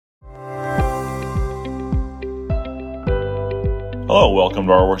Hello, welcome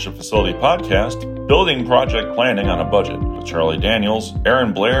to our Worship Facility podcast, Building Project Planning on a Budget, with Charlie Daniels,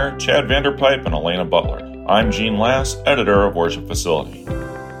 Aaron Blair, Chad Vanderpipe, and Elena Butler. I'm Gene Lass, editor of Worship Facility.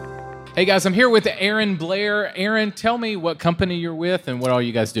 Hey guys, I'm here with Aaron Blair. Aaron, tell me what company you're with and what all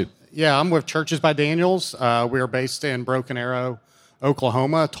you guys do. Yeah, I'm with Churches by Daniels. We are based in Broken Arrow,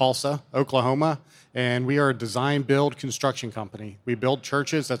 Oklahoma, Tulsa, Oklahoma, and we are a design, build, construction company. We build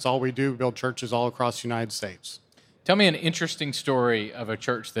churches. That's all we do. We build churches all across the United States. Tell me an interesting story of a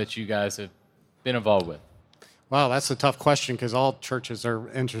church that you guys have been involved with. Wow, that's a tough question because all churches are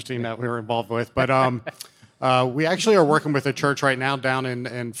interesting that we're involved with. But we actually are working with a church right now down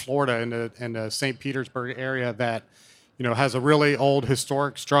in Florida, in the St. Petersburg area that has a really old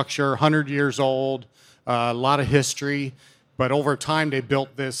historic structure, 100 years old, a lot of history. But over time, they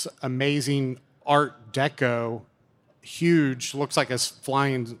built this amazing Art Deco, huge, looks like a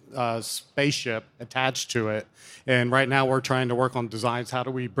flying spaceship attached to it. And right now we're trying to work on designs. How do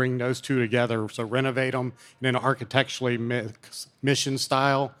we bring those two together? So renovate them in an architecturally mix mission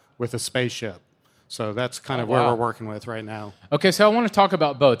style with a spaceship. So that's kind of where we're working with right now. Okay, so I want to talk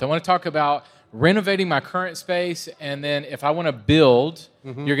about both. I want to talk about renovating my current space, and then if I want to build,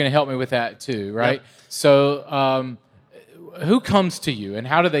 you're going to help me with that too, right? Yep. So who comes to you, and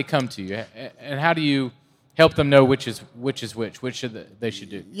how do they come to you? And how do you help them know which they should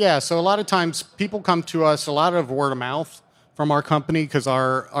do? Yeah, so a lot of times people come to us, a lot of word of mouth from our company, because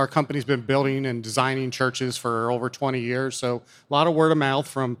our company's been building and designing churches for over 20 years. So a lot of word of mouth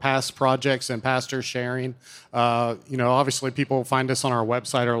from past projects and pastors sharing. Obviously people find us on our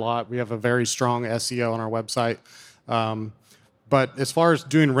website a lot. We have a very strong SEO on our website. But as far as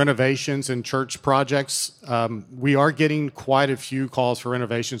doing renovations and church projects, we are getting quite a few calls for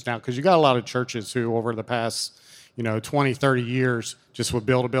renovations now, because you got a lot of churches who over the past 20, 30 years just would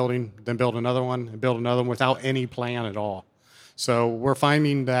build a building, then build another one, and build another one without any plan at all. So we're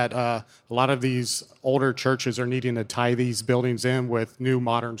finding that a lot of these older churches are needing to tie these buildings in with new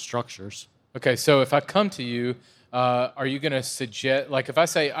modern structures. Okay, so if I come to you, are you going to suggest, like if I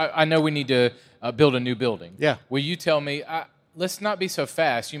say, I know we need to build a new building. Yeah. Will you tell me, let's not be so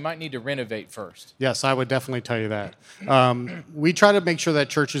fast, you might need to renovate first? Yes, I would definitely tell you that. We try to make sure that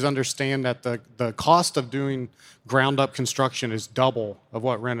churches understand that the cost of doing ground-up construction is double of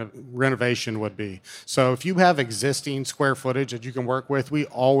what renovation would be. So if you have existing square footage that you can work with, we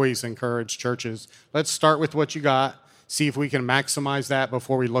always encourage churches, let's start with what you got, see if we can maximize that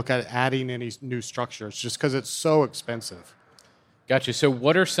before we look at adding any new structures, just because it's so expensive. Gotcha. So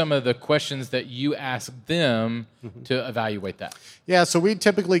what are some of the questions that you ask them to evaluate that? Yeah, so we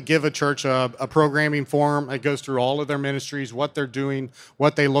typically give a church a programming form. It goes through all of their ministries, what they're doing,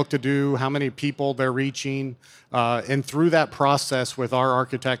 what they look to do, how many people they're reaching. And through that process with our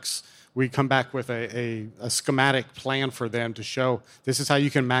architects, we come back with a schematic plan for them to show this is how you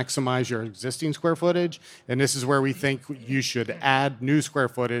can maximize your existing square footage, and this is where we think you should add new square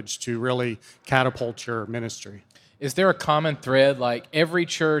footage to really catapult your ministry. Is there a common thread, like every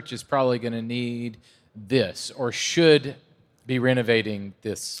church is probably going to need this or should be renovating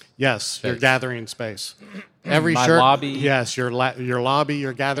this? Yes, space? Your gathering space. Every My church, lobby? Yes, your lobby,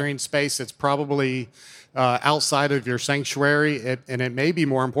 your gathering space. It's probably outside of your sanctuary, and it may be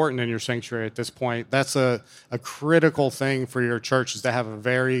more important than your sanctuary at this point. That's a critical thing for your church, is to have a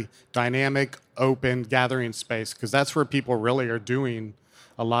very dynamic, open gathering space, because that's where people really are doing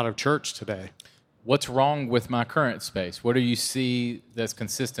a lot of church today. What's wrong with my current space? What do you see that's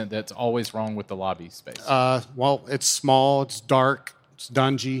consistent that's always wrong with the lobby space? Well, it's small, it's dark, it's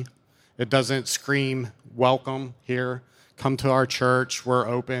dungy. It doesn't scream, welcome here, come to our church, we're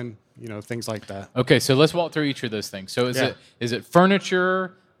open, things like that. Okay, so let's walk through each of those things. So is it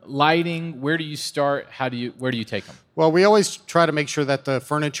furniture, lighting? Where do you start? Where do you take them? Well, we always try to make sure that the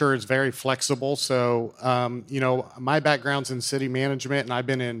furniture is very flexible. So, my background's in city management, and I've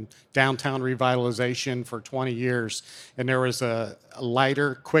been in downtown revitalization for 20 years. And there was a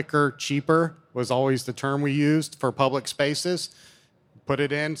lighter, quicker, cheaper was always the term we used for public spaces. Put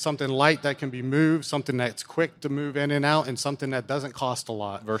it in, something light that can be moved, something that's quick to move in and out, and something that doesn't cost a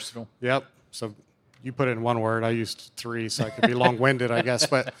lot. Versatile. Yep. So you put it in one word. I used three, so I could be long-winded, I guess.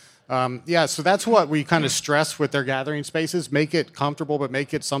 But so that's what we kind of stress with their gathering spaces. Make it comfortable, but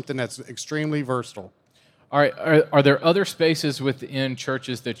make it something that's extremely versatile. All right. Are there other spaces within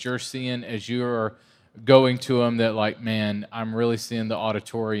churches that you're seeing as you're going to them that, like, man, I'm really seeing the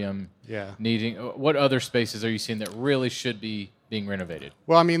auditorium needing? What other spaces are you seeing that really should be being renovated?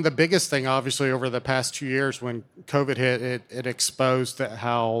 Well, I mean, the biggest thing, obviously, over the past 2 years when COVID hit, it exposed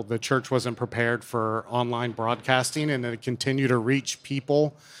how the church wasn't prepared for online broadcasting, and it continued to reach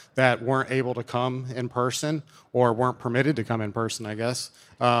people that weren't able to come in person or weren't permitted to come in person, I guess.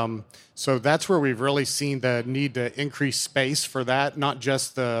 So that's where we've really seen the need to increase space for that, not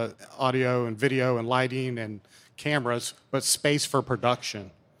just the audio and video and lighting and cameras, but space for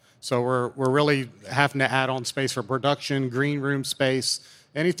production. So we're really having to add on space for production, green room space,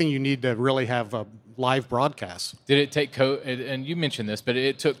 anything you need to really have a live broadcast. Did it take COVID, and you mentioned this, but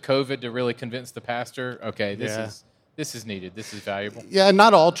it took COVID to really convince the pastor, okay, this is needed, this is valuable? Yeah,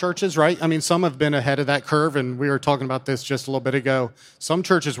 not all churches, right? I mean, some have been ahead of that curve, and we were talking about this just a little bit ago. Some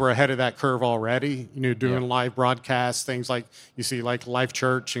churches were ahead of that curve already, doing live broadcasts, things like you see like Life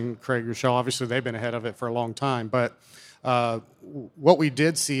Church and Craig Rochelle. Obviously, they've been ahead of it for a long time, but what we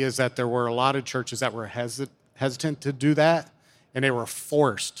did see is that there were a lot of churches that were hesitant to do that, and they were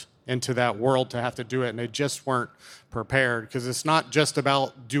forced into that world to have to do it, and they just weren't prepared, because it's not just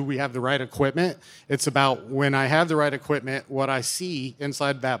about do we have the right equipment. It's about when I have the right equipment, what I see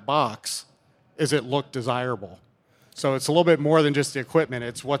inside that box, is it look desirable? So it's a little bit more than just the equipment.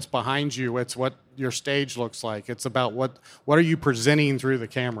 It's what's behind you. It's what your stage looks like. It's about what are you presenting through the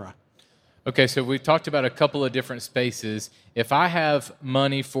camera. Okay, so we've talked about a couple of different spaces. If I have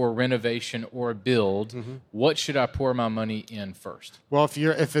money for renovation or build, what should I pour my money in first? Well,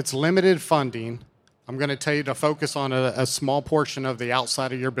 if it's limited funding, I'm going to tell you to focus on a small portion of the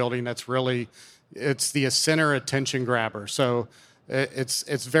outside of your building. It's the center attention grabber. So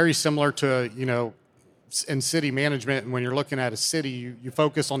it's very similar to, in city management. And when you're looking at a city, you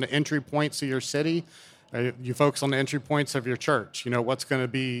focus on the entry points of your city. You focus on the entry points of your church. What's going to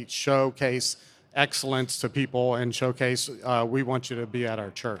be showcase excellence to people and showcase we want you to be at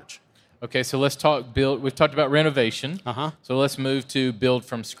our church. Okay, so let's talk build. We've talked about renovation. So let's move to build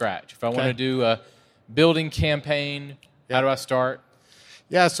from scratch. If I want to do a building campaign, how do I start?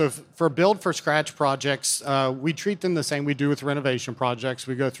 Yeah, so for build for scratch projects, we treat them the same we do with renovation projects.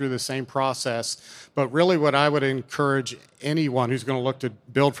 We go through the same process. But really what I would encourage anyone who's going to look to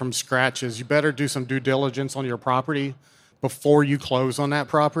build from scratch is you better do some due diligence on your property before you close on that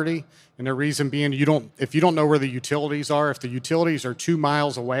property. And the reason being, if you don't know where the utilities are, if the utilities are 2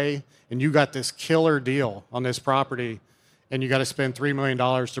 miles away and you got this killer deal on this property, and you got to spend $3 million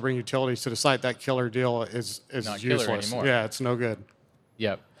to bring utilities to the site, that killer deal is not useless. Anymore. Yeah, it's no good.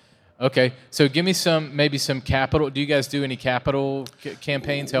 Yep. Okay, so give me maybe some capital. Do you guys do any capital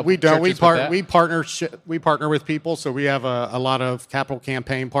campaigns? Help we don't. We partner with people, so we have a lot of capital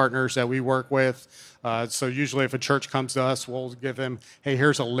campaign partners that we work with. So usually, if a church comes to us, we'll give them, hey,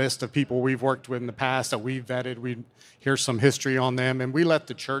 here's a list of people we've worked with in the past that we've vetted. Here's some history on them, and we let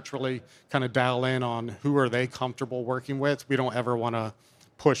the church really kind of dial in on who are they comfortable working with. We don't ever want to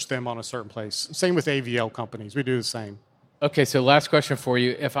push them on a certain place. Same with AVL companies. We do the same. Okay, so last question for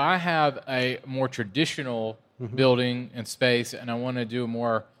you. If I have a more traditional building and space and I want to do a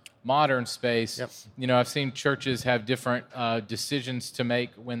more modern space, I've seen churches have different decisions to make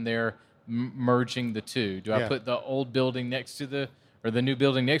when they're merging the two. Do I put the old building next to the new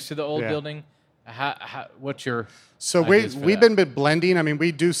building next to the old building? What's your we've been blending. I mean,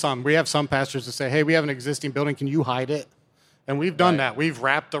 we have some pastors that say, hey, we have an existing building. Can you hide it? And we've done that. We've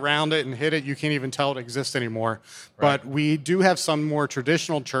wrapped around it and hid it. You can't even tell it exists anymore. Right. But we do have some more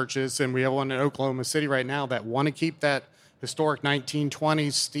traditional churches, and we have one in Oklahoma City right now that want to keep that historic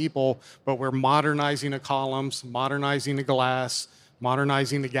 1920s steeple, but we're modernizing the columns, modernizing the glass,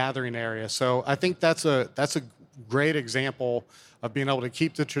 modernizing the gathering area. So I think that's a great example of being able to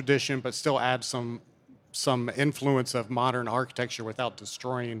keep the tradition but still add some influence of modern architecture without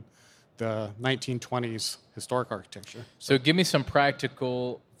destroying the 1920s historic architecture. So give me some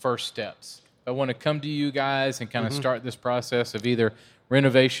practical first steps. I want to come to you guys and kind of start this process of either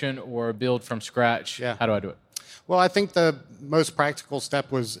renovation or build from scratch. Yeah. How do I do it? Well, I think the most practical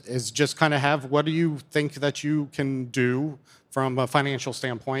step is just kind of have what do you think that you can do from a financial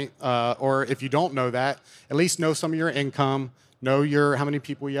standpoint, or if you don't know that, at least know some of your income, know how many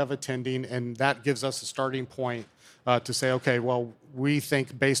people you have attending, and that gives us a starting point to say, okay, well, we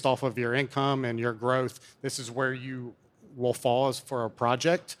think based off of your income and your growth, this is where you will fall as for a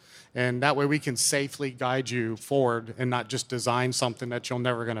project. And that way we can safely guide you forward and not just design something that you're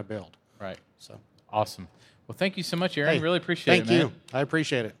never going to build. Right. So awesome. Well, thank you so much, Aaron. Really appreciate it, man. Thank you. I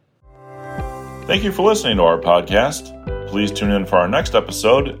appreciate it. Thank you for listening to our podcast. Please tune in for our next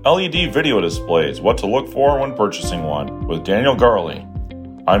episode, LED Video Displays, What to Look For When Purchasing One, with Daniel Garley.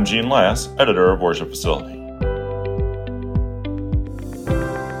 I'm Gene Lass, editor of Worship Facility.